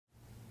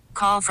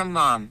call from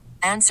mom.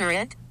 Answer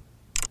it.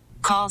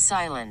 Call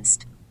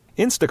silenced.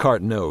 Instacart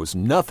knows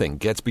nothing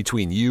gets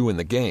between you and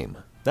the game.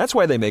 That's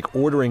why they make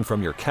ordering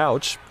from your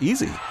couch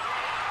easy.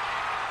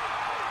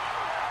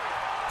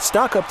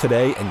 Stock up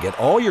today and get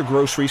all your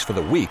groceries for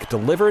the week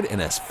delivered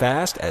in as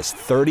fast as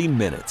 30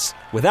 minutes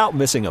without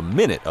missing a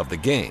minute of the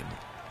game.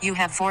 You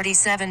have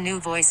 47 new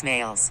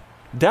voicemails.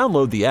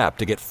 Download the app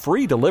to get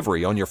free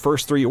delivery on your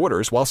first 3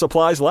 orders while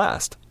supplies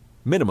last.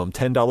 Minimum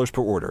 $10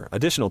 per order.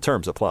 Additional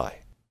terms apply.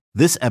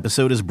 This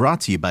episode is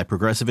brought to you by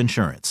Progressive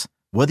Insurance.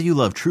 Whether you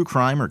love true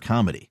crime or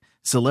comedy,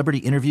 celebrity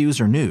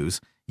interviews or news,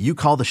 you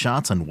call the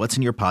shots on what's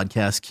in your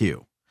podcast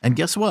queue. And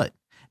guess what?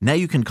 Now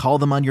you can call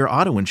them on your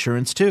auto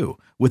insurance too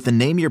with the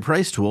Name Your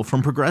Price tool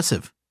from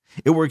Progressive.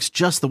 It works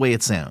just the way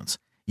it sounds.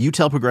 You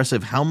tell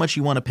Progressive how much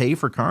you want to pay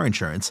for car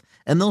insurance,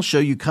 and they'll show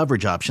you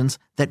coverage options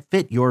that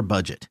fit your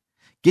budget.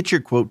 Get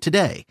your quote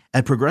today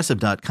at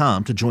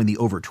Progressive.com to join the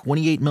over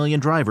 28 million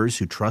drivers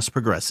who trust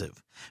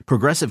Progressive.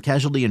 Progressive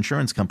Casualty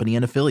Insurance Company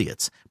and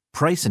Affiliates.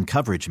 Price and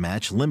coverage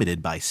match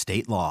limited by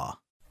state law.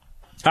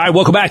 All right,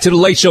 welcome back to the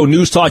Late Show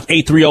News Talk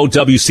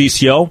 830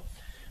 WCCO.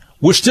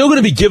 We're still going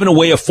to be giving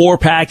away a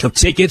 4-pack of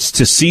tickets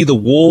to see the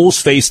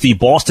Wolves face the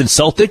Boston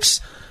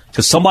Celtics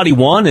because somebody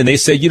won and they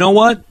said, you know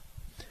what?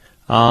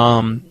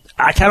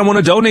 I kind of want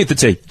to donate the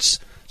tickets.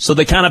 So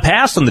they kind of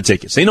passed on the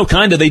tickets.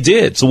 They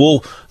did. So we'll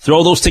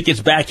throw those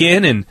tickets back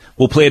in and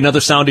we'll play another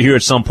sounder here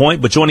at some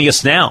point. But joining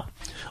us now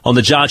on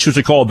the John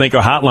Schuster Coldwell Banker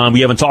Hotline, we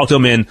haven't talked to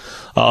him in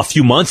a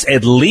few months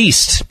at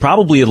least.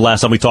 Probably the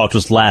last time we talked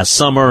was last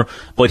summer.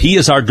 But he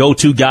is our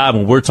go-to guy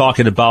when we're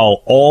talking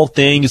about all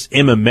things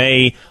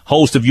MMA,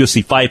 host of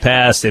UFC Fight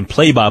Pass, and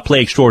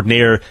play-by-play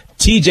extraordinaire,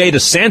 TJ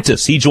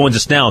DeSantis. He joins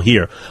us now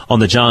here on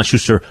the John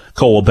Schuster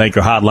Coldwell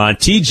Banker Hotline.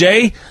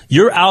 TJ,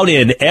 you're out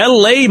in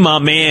L.A., my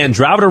man,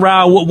 driving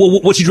around.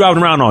 What you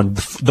driving around on?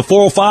 The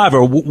 405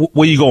 or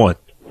where you going?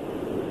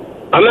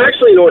 I'm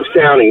actually in Orange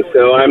County,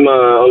 so I'm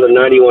on the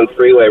 91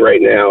 freeway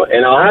right now.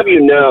 And I'll have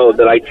you know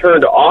that I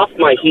turned off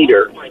my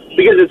heater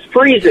because it's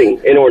freezing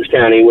in Orange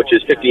County, which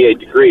is 58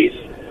 degrees.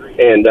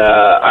 And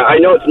I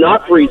know it's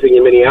not freezing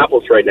in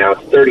Minneapolis right now.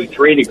 It's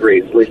 33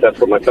 degrees. At least that's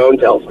what my phone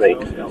tells me.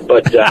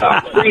 But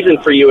I'm freezing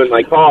for you in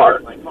my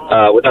car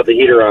without the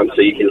heater on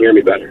so you can hear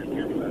me better.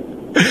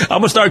 I'm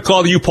going to start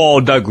calling you Paul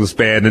Douglas,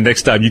 man, the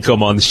next time you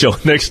come on the show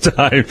next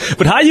time.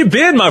 But how you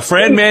been, my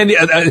friend, man?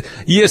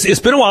 Yes, it's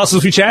been a while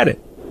since we chatted.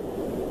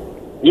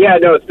 Yeah,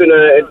 no, it's been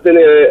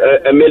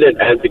a minute,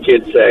 as the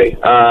kids say.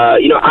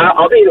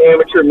 I'll be an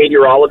amateur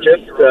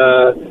meteorologist.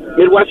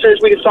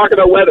 Midwesterners, we just talk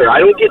about weather. I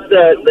don't get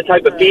the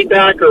type of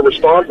feedback or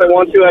response I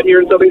want to out here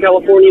in Southern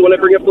California when I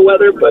bring up the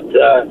weather, but,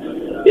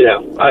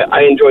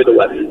 I enjoy the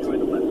weather.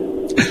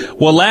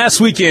 Well, last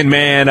weekend,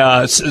 man,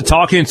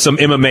 talking some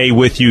MMA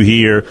with you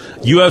here,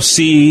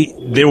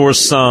 UFC, there were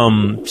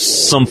some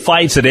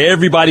fights that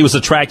everybody was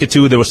attracted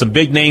to. There were some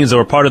big names that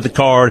were part of the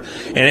card.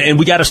 And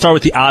we got to start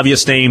with the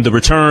obvious name, the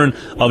return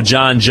of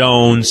Jon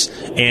Jones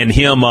and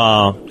him,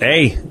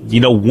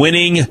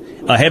 winning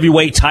a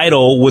heavyweight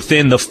title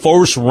within the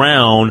first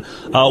round.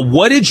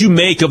 What did you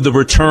make of the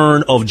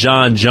return of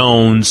Jon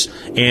Jones,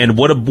 and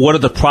what are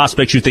the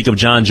prospects you think of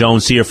Jon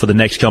Jones here for the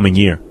next coming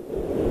year?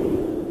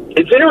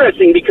 It's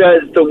interesting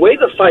because the way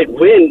the fight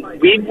went,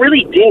 we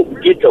really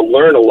didn't get to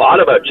learn a lot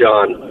about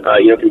Jon,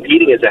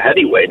 competing as a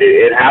heavyweight.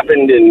 It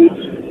happened in,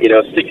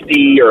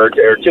 60 or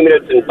 2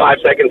 minutes and 5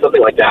 seconds,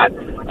 something like that,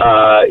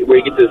 where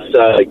you get this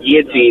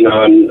guillotine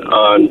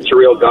on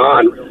Ciryl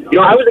Gane.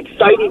 I was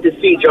excited to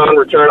see Jon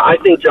return. I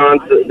think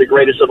Jon's the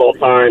greatest of all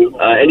time.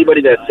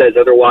 Anybody that says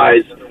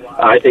otherwise,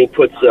 I think,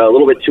 puts a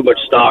little bit too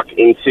much stock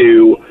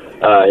into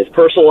his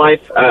personal life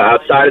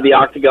outside of the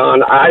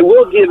octagon. I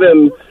will give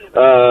him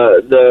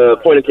the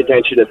point of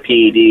contention of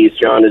PEDs.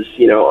 Jon is,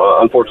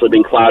 unfortunately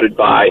being clouded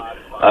by,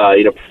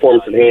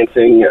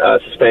 performance-enhancing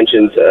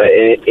suspensions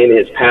in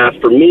his past.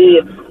 For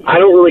me, I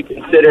don't really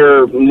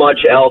consider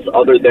much else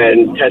other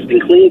than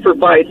testing clean for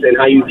fights and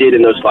how you did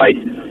in those fights.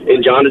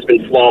 And Jon has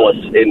been flawless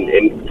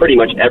in pretty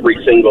much every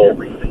single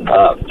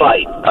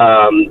fight.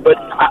 But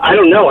I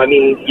don't know. I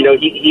mean,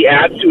 he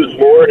adds to his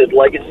lore and his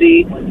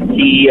legacy.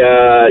 He,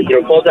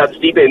 calls out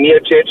Stipe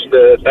Miocic,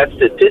 the best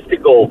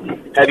statistical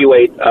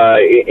heavyweight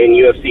in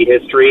UFC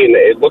history. And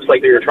it looks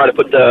like they're going to try to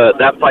put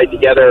that fight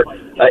together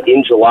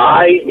in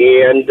July.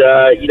 And,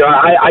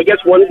 I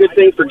guess one good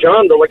thing for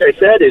Jon, though, like I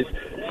said, is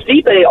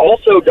Stipe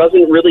also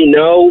doesn't really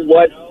know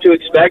what to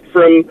expect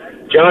from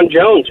Jon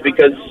Jones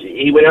because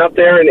he went out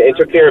there and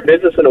took care of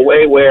business in a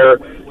way where,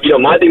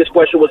 my biggest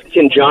question was,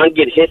 can Jon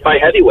get hit by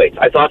heavyweights?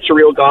 I thought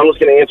Ciryl Gane was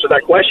going to answer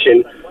that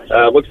question.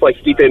 Looks like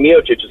Stipe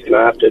Miocic is going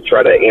to have to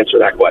try to answer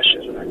that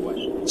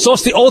question. So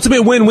it's the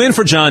ultimate win-win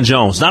for Jon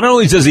Jones. Not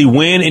only does he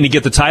win and he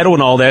get the title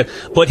and all that,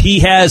 but he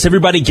has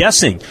everybody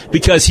guessing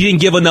because he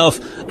didn't give enough,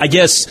 I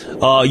guess,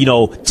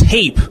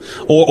 tape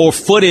or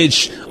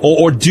footage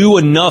or do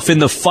enough in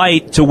the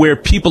fight to where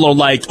people are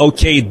like,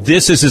 okay,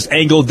 this is his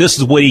angle. This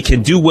is what he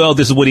can do well.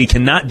 This is what he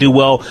cannot do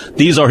well.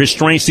 These are his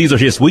strengths. These are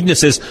his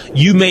weaknesses.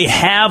 You may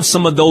have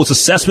some of those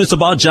assessments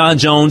about Jon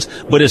Jones,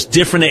 but it's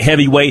different at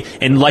heavyweight.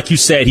 And like you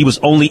said, he was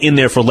only in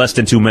there for less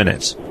than 2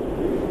 minutes.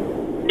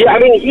 Yeah, I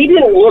mean, he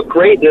didn't look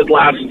great in his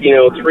last, 3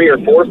 or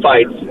 4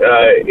 fights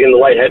in the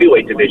light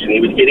heavyweight division. He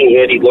was getting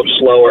hit. He looked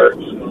slower.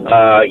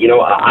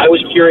 I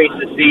was curious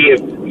to see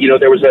if,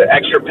 there was an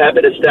extra pep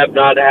in his step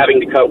not having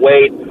to cut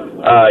weight.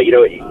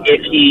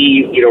 If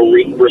he,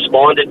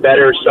 responded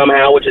better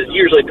somehow, which is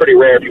usually pretty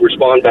rare if you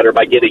respond better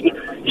by getting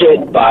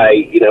hit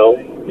by,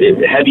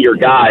 heavier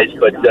guys.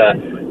 But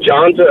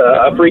Jon's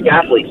a freak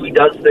athlete. He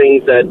does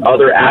things that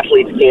other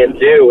athletes can't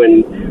do.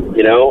 And,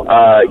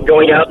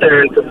 going out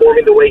there and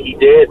performing the way he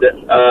did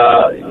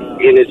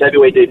in his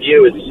heavyweight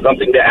debut is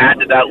something to add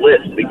to that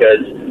list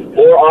because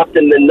more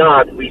often than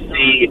not, we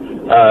see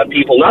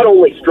people not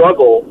only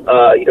struggle,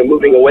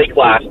 moving a weight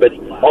class, but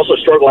also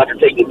struggle after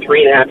taking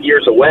 3.5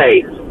 years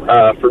away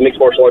for mixed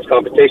martial arts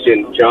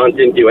competition. Jon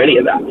didn't do any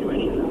of that.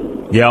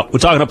 Yeah, we're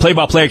talking to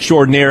play-by-play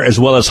extraordinaire as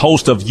well as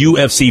host of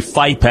UFC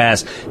Fight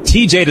Pass,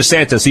 TJ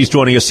DeSantis. He's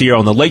joining us here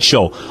on The Late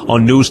Show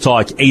on News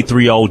Talk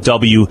 830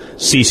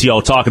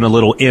 WCCO, talking a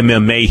little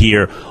MMA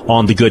here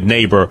on The Good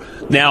Neighbor.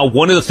 Now,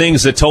 one of the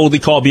things that totally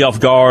caught me off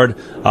guard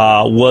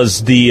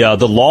was the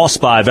loss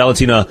by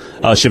Valentina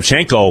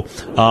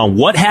Shevchenko.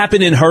 What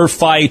happened in her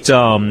fight?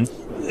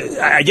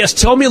 I guess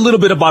tell me a little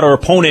bit about her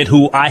opponent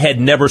who I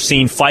had never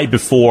seen fight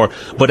before,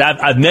 but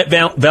I've met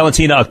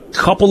Valentina a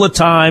couple of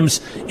times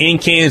in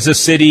Kansas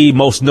City,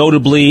 most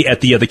notably at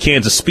the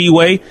Kansas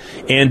Speedway,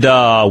 and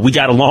we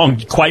got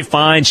along quite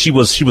fine. She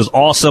was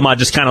awesome. I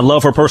just kind of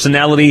love her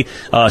personality.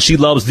 She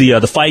loves the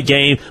fight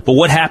game. But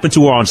what happened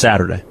to her on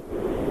Saturday?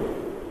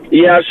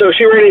 Yeah, so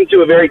she ran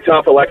into a very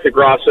tough Alexa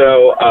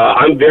Grasso.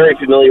 I'm very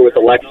familiar with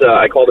Alexa.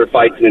 I called her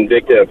fights in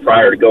Invicta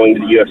prior to going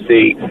to the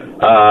UFC.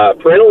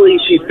 Perennially,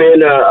 she's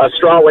been a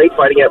straw weight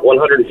fighting at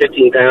 115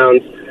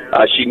 pounds.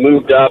 She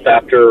moved up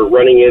after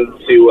running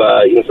into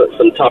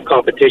some tough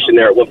competition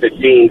there at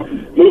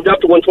 115. Moved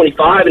up to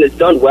 125 and has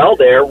done well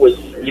there. Was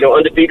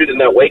undefeated in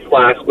that weight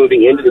class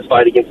moving into this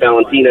fight against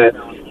Valentina,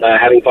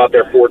 having fought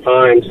there 4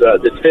 times.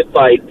 This 5th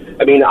fight,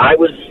 I mean, I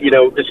was,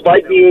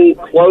 despite being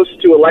close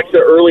to Alexa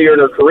earlier in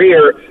her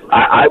career,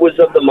 I was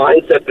of the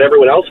mindset that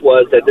everyone else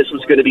was that this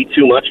was going to be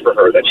too much for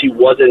her, that she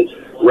wasn't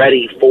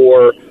ready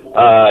for,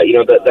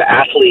 the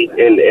athlete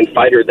and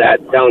fighter that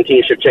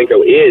Valentina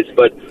Shevchenko is.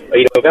 But,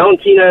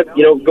 Valentina,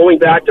 going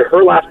back to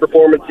her last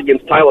performance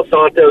against Taila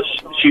Santos,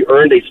 she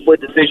earned a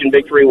split decision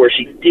victory where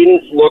she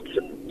didn't look,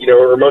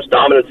 her most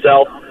dominant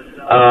self.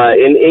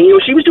 And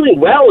she was doing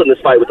well in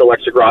this fight with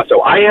Alexa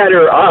Grasso. I had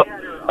her up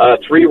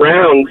 3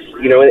 rounds,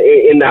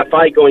 in that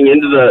fight going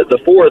into the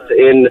 4th,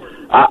 and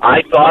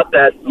I thought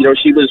that,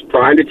 she was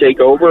primed to take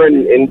over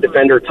and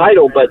defend her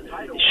title, but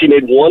she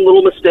made one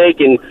little mistake,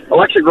 and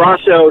Alexa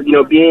Grasso,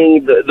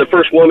 being the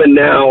first woman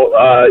now,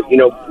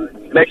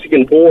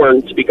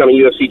 Mexican-born to become a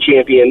UFC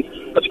champion.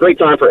 That's a great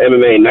time for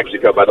MMA in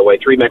Mexico, by the way.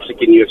 3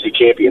 Mexican UFC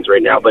champions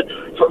right now. But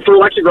for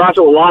Alexa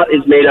Grasso, a lot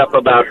is made up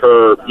about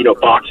her,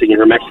 boxing and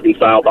her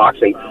Mexican-style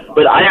boxing.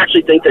 But I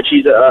actually think that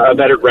she's a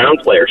better ground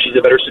player. She's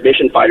a better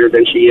submission fighter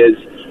than she is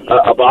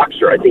a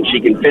boxer. I think she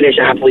can finish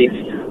athletes,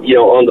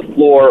 on the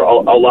floor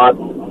a lot,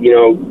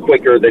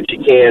 quicker than she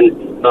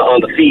can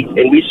on the feet.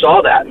 And we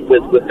saw that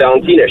with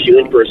Valentina. She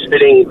went for a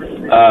spinning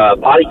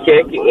body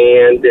kick,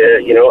 and,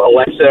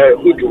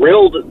 Alexa, who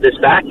drilled this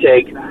back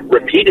take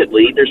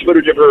repeatedly. There's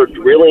footage of her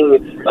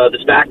drilling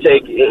this back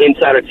take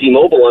inside of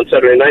T-Mobile on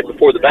Saturday night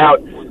before the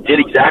bout. Did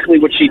exactly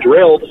what she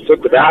drilled,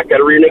 took the back,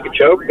 got a rear naked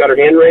choke, got her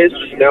hand raised,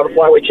 now the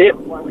flyweight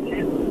champ.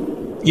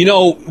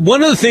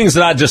 One of the things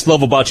that I just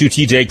love about you,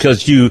 TJ,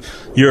 because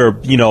you're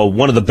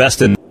one of the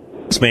best in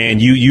this, man.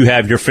 You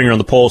have your finger on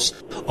the pulse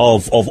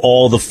of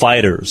all the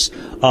fighters.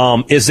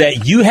 Is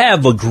that you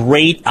have a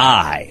great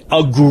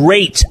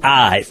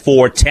eye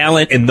for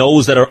talent and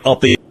those that are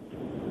up in.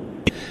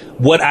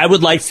 What I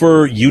would like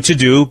for you to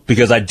do,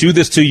 because I do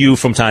this to you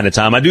from time to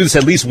time, I do this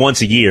at least once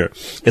a year,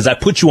 is I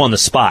put you on the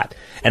spot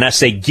and I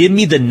say, give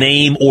me the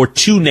name or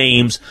 2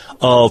 names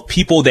of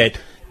people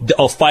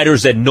of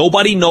fighters that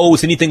nobody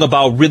knows anything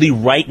about really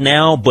right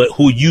now, but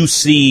who you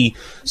see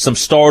some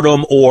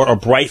stardom or a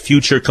bright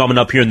future coming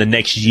up here in the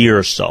next year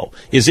or so.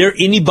 Is there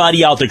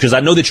anybody out there, because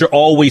I know that you're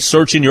always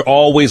searching, you're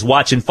always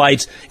watching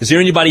fights. Is there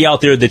anybody out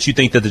there that you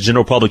think that the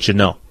general public should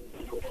know?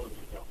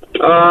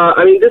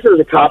 This is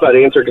a cop-out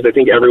answer because I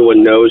think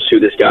everyone knows who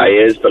this guy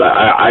is, but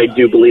I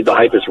do believe the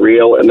hype is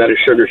real, and that is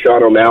Sugar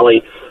Sean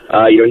O'Malley.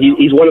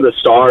 He's one of the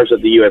stars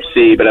of the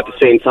UFC, but at the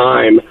same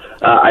time,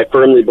 I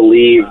firmly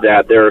believe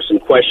that there are some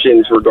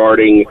questions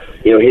regarding,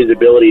 his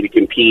ability to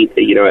compete,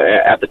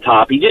 at the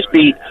top. He just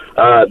beat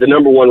the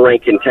number 1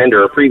 ranked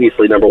contender,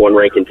 previously number 1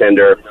 ranked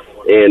contender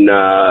in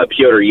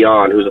Petr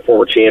Yan, who's a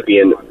former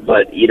champion,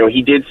 but,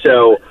 he did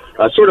so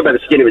sort of by the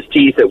skin of his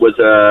teeth. It was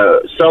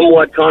a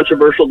somewhat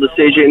controversial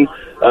decision,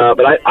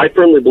 but I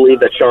firmly believe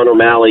that Sean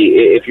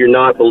O'Malley, if you're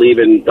not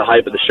believing the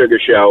hype of the Sugar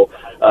Show,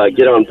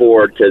 get on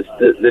board, because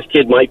this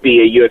kid might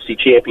be a UFC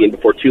champion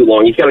before too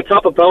long. He's got a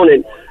tough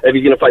opponent if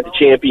he's going to fight the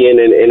champion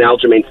in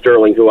Aljamain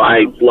Sterling, who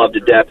I love to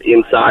death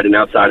inside and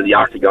outside of the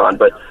octagon.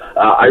 But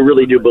I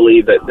really do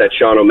believe that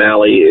Sean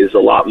O'Malley is a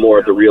lot more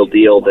of the real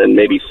deal than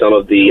maybe some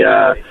of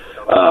the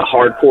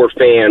hardcore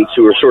fans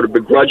who are sort of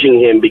begrudging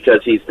him because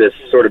he's this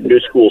sort of new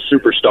school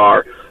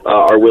superstar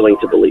are willing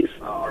to believe.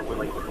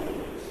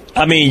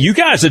 I mean, you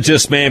guys are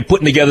just, man,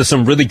 putting together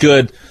some really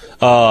good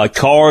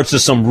cards to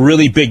some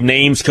really big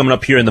names coming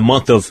up here in the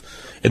month of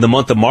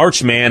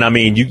March, man. I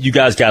mean, you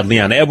guys got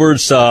Leon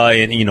Edwards,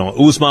 and,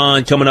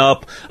 Usman coming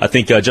up. I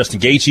think, Justin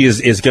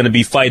Gaethje is going to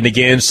be fighting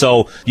again.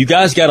 So you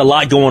guys got a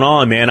lot going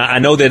on, man. I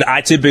know that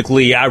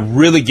I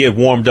really get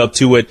warmed up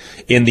to it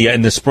in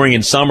the spring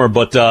and summer,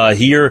 but,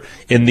 here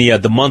in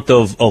the month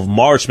of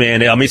March,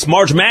 man, I mean, it's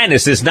March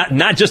Madness. It's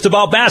not just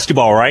about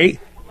basketball, right?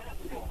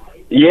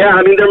 Yeah,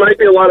 I mean, there might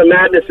be a lot of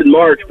madness in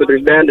March, but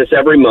there's madness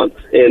every month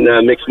in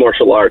mixed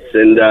martial arts.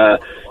 And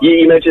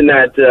you mentioned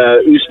that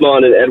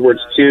Usman and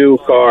Edwards 2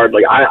 card,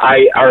 like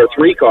our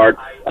 3 card.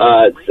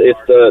 It's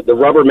the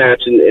rubber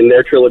match in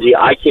their trilogy.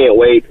 I can't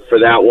wait for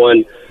that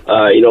one.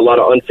 A lot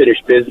of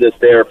unfinished business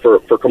there for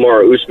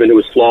Kamaru Usman, who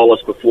was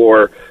flawless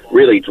before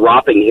really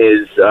dropping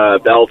his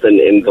belt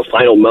in the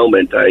final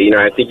moment.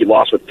 I think he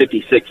lost with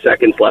 56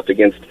 seconds left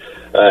against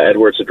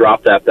Edwards to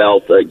drop that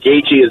belt.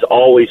 Gaethje is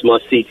always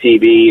must-see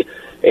TV.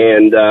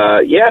 And,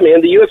 man,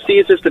 the UFC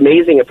is just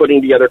amazing at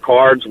putting together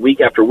cards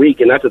week after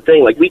week. And that's the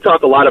thing. Like, we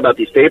talk a lot about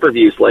these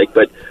pay-per-views,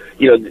 but,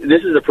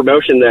 this is a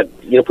promotion that,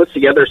 puts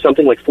together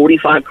something like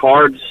 45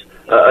 cards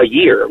a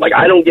year. Like,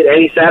 I don't get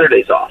any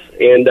Saturdays off.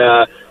 And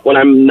when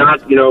I'm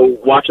not,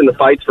 watching the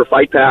fights for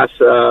Fight Pass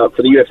for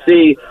the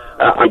UFC,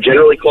 I'm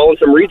generally calling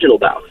some regional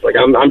bouts. Like,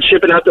 I'm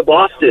shipping out to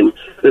Boston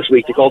this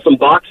week to call some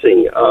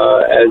boxing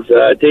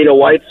as Dana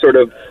White's sort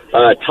of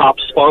top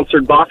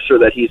sponsored boxer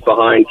that he's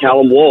behind,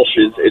 Callum Walsh,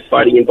 is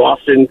fighting in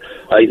Boston.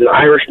 He's an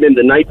Irishman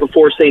the night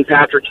before St.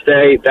 Patrick's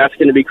Day. That's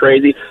going to be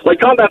crazy. Like,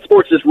 combat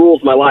sports just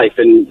rules my life,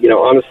 and,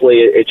 honestly,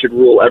 it should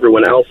rule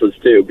everyone else's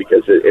too,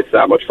 because it's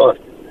that much fun.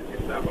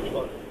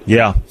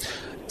 Yeah.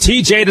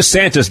 TJ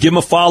DeSantis, give him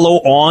a follow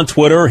on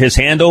Twitter. His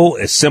handle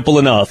is simple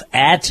enough,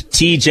 at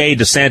TJ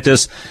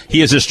DeSantis.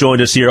 He has just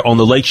joined us here on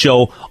the Lake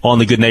Show on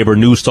the Good Neighbor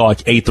News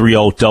Talk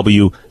 830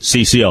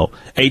 WCCO.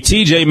 Hey,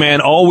 TJ, man,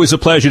 always a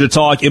pleasure to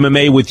talk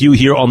MMA with you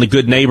here on the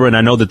Good Neighbor, and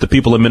I know that the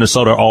people of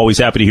Minnesota are always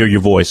happy to hear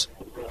your voice.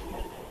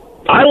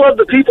 I love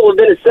the people of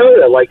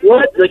Minnesota. Like,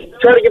 what? Like,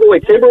 try to give away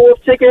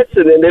Timberwolves tickets,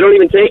 and then they don't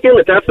even take them?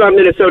 If that's not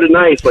Minnesota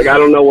nice, like, I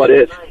don't know what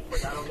is.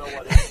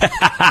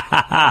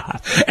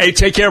 Hey,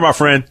 take care, my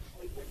friend.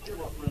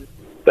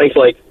 Thanks,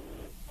 Blake.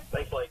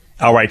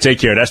 All right, take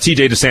care. That's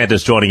TJ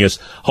DeSantis joining us,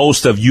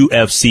 host of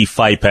UFC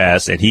Fight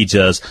Pass, and he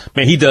does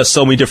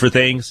so many different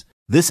things.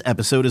 This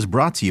episode is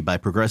brought to you by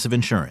Progressive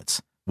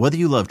Insurance. Whether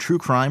you love true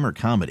crime or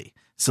comedy,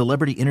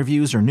 celebrity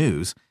interviews or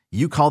news,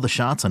 you call the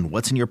shots on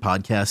what's in your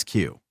podcast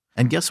queue.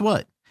 And guess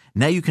what?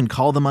 Now you can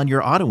call them on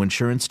your auto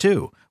insurance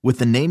too, with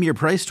the Name Your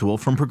Price tool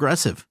from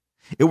Progressive.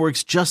 It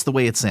works just the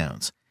way it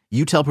sounds.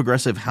 You tell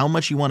Progressive how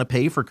much you want to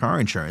pay for car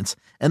insurance,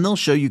 and they'll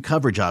show you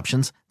coverage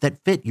options that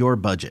fit your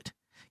budget.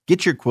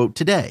 Get your quote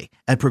today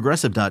at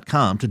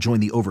Progressive.com to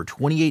join the over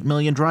 28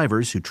 million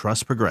drivers who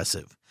trust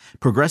Progressive.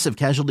 Progressive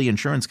Casualty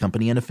Insurance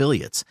Company and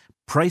Affiliates.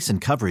 Price and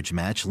coverage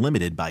match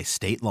limited by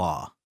state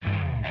law.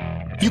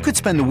 You could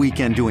spend the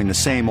weekend doing the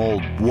same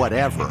old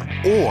whatever,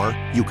 or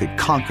you could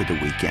conquer the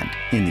weekend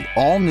in the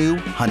all-new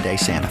Hyundai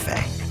Santa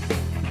Fe.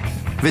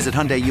 Visit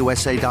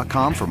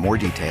HyundaiUSA.com for more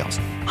details.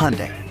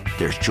 Hyundai.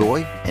 There's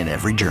joy in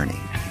every journey.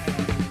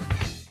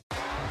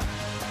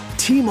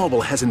 T-Mobile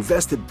has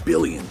invested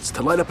billions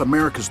to light up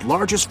America's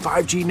largest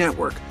 5G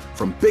network,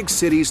 from big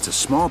cities to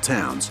small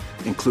towns,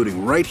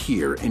 including right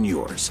here in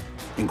yours.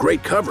 And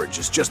great coverage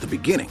is just the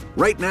beginning.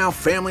 Right now,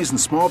 families and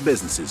small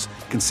businesses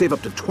can save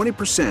up to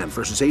 20%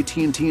 versus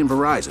AT&T and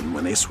Verizon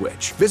when they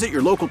switch. Visit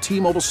your local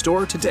T-Mobile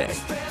store today.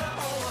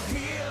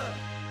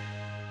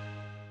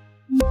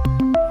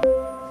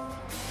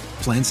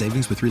 Plan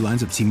savings with 3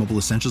 lines of T-Mobile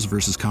Essentials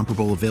versus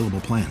comparable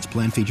available plans.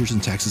 Plan features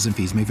and taxes and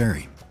fees may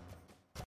vary.